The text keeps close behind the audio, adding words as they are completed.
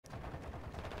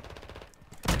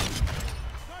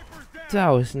That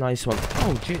was a nice one.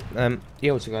 Oh, gee.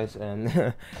 Yo, what's up, guys?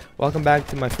 And welcome back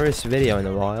to my first video in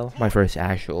a while. My first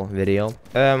actual video.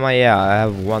 Yeah, I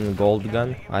have one gold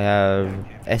gun. I have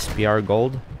SPR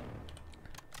gold.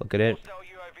 Look at it.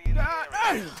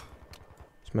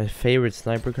 It's my favorite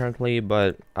sniper currently,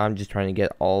 but I'm just trying to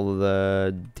get all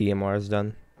the DMRs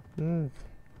done.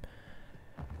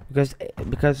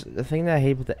 Because the thing that I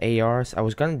hate with the ARs, I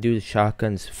was gonna do the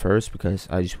shotguns first because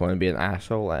I just want to be an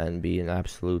asshole and be an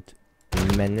absolute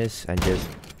menace and just,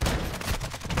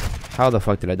 how the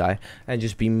fuck did I die, and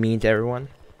just be mean to everyone,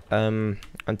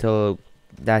 until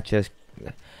that just,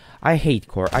 I hate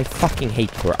core. I fucking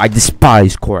hate core. I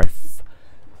despise core.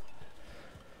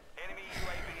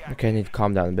 Okay, I need to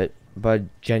calm down a bit, but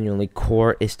genuinely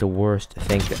core is the worst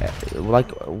thing to,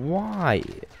 like, why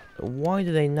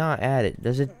do they not add it?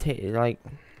 Does it take, like,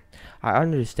 I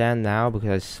understand now because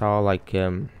I saw, like,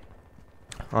 on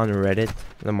Reddit,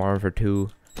 the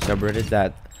MK2 subreddit,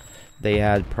 that they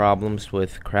had problems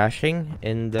with crashing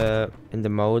in the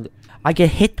mode. I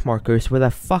get hit markers with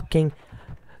a fucking,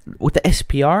 with the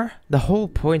SPR. The whole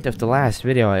point of the last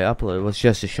video I uploaded was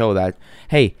just to show that,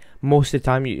 hey, most of the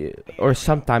time or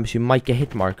sometimes you might get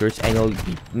hit markers and you'll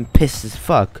be pissed as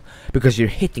fuck because you're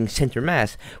hitting center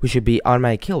mass, which should be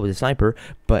automatic kill with a sniper,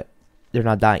 but they're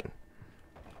not dying,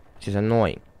 which is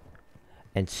annoying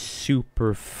and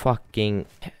super fucking,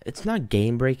 it's not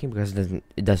game breaking because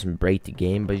it doesn't break the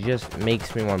game, but it just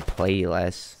makes me want to play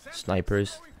less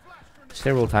snipers.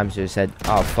 Several times I said,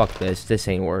 oh fuck this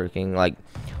ain't working, like,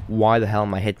 why the hell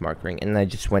am I hit marking? And I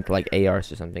just went to like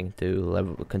ARs or something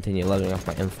to continue leveling up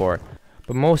my M4.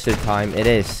 But most of the time it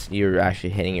is, you're actually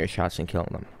hitting your shots and killing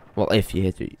them. Well, if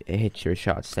you hit your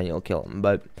shots, then you'll kill them,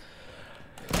 but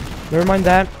never mind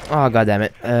that. Oh god damn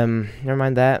it. Never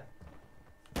mind that.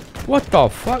 What the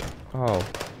fuck? Oh,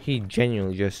 he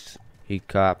genuinely just, he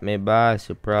caught me by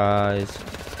surprise.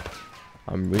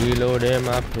 I'm reloading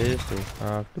my pistol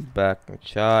off the back and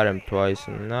shot him twice,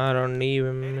 and I don't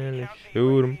even mean to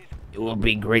shoot him. It will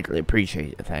be greatly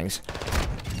appreciated, thanks.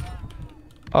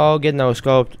 Oh, get no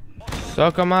scoped.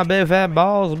 Suck on my big fat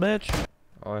balls, bitch.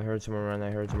 Oh, I heard someone run.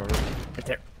 Right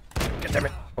there. Get there,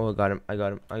 man. Oh, I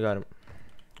got him.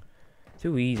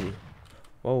 Too easy.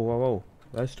 Whoa.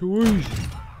 That's too easy.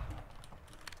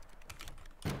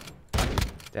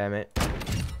 Damn it.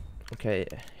 Okay,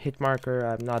 hit marker,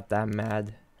 I'm not that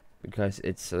mad because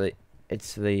it's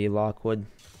the Lockwood.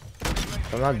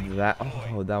 I'm not that,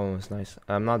 oh, that one was nice.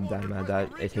 I'm not that mad that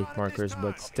it hit markers,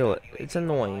 but still, it's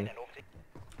annoying.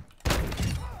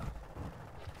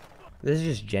 This is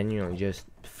just genuinely just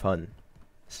fun.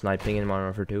 Sniping in Modern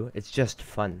Warfare 2, it's just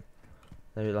fun.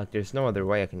 Like, there's no other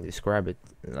way I can describe it.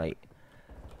 Like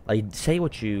say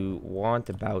what you want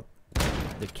about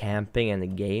the camping and the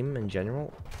game in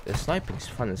general. The sniping's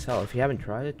fun as hell. If you haven't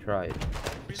tried it, try it.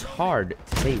 It's hard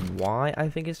to say why I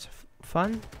think it's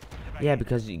fun. Yeah,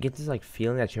 because you get this like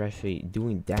feeling that you're actually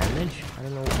doing damage. I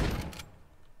don't know.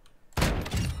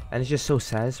 And it's just so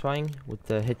satisfying with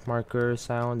the hit marker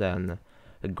sound and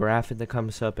the graphic that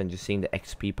comes up and just seeing the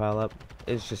XP pile up.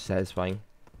 It's just satisfying.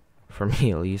 For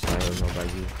me at least. I don't know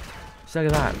about you. So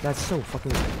look at that. That's so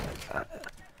fucking...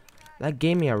 that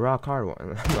gave me a rock hard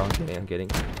one. No, I'm kidding.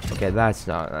 Okay, that's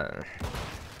not...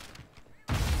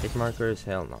 hit markers?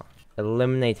 Hell no.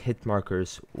 Eliminate hit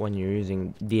markers when you're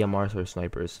using DMRs or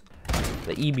snipers.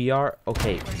 The EBR,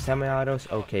 okay. Semi-autos,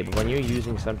 okay. But when you're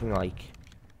using something like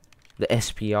the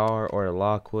SPR or the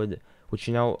Lockwood, which,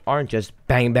 you know, aren't just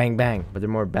bang, bang, bang, but they're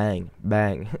more bang,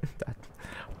 bang.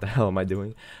 What the hell am I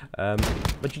doing?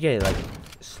 But you get, like,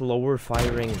 slower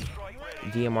firing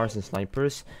DMRs and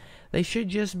snipers. They should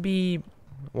just be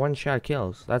one-shot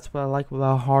kills. That's what I like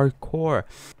about hardcore.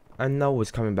 I know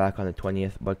it's coming back on the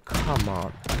 20th, but come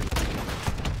on.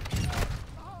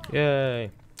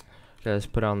 Yay. Okay, let's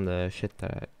put on the shit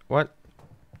that... What?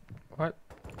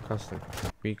 Custom.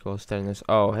 Recoil steadiness.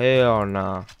 Oh, hell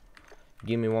nah.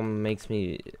 Give me one that makes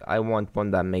me... I want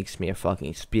one that makes me a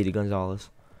fucking Speedy Gonzalez.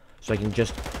 So I can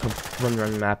just run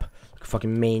around the map like a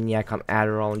fucking maniac on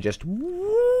Adderall and just...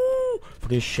 Woo!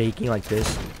 Fucking shaking like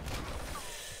this.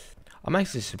 I'm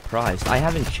actually surprised. I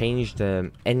haven't changed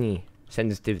any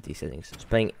sensitivity settings.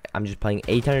 I'm just playing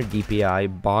 800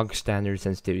 DPI bog standard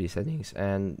sensitivity settings,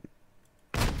 and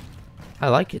I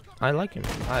like it. I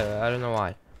don't know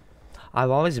why. I've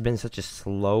always been such a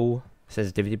slow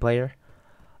sensitivity player.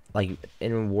 Like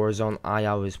in Warzone, I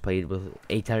always played with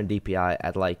 800 DPI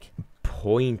at like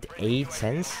 0.8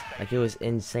 cents. Like, it was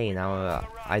insane.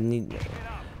 I need.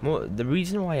 The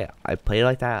reason why I play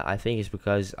like that, I think, is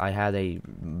because I had a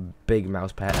big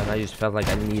mouse pad and I just felt like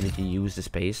I needed to use the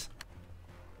space.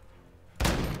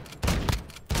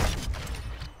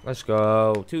 Let's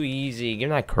go. Too easy. Give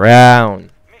me that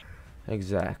crown.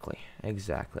 Exactly.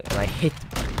 Exactly. And I hit.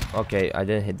 Okay, I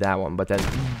didn't hit that one, but then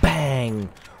bang!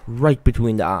 Right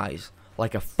between the eyes.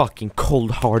 Like a fucking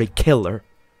cold-hearted killer.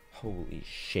 Holy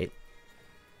shit.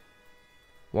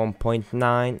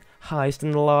 1.9. Highest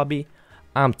in the lobby.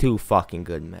 I'm too fucking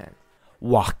good, man.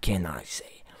 What can I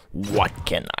say? What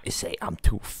can I say? I'm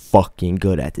too fucking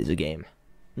good at this game.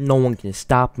 No one can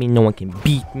stop me. No one can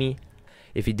beat me.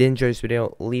 If you did enjoy this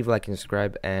video, leave a like and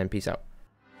subscribe, and peace out.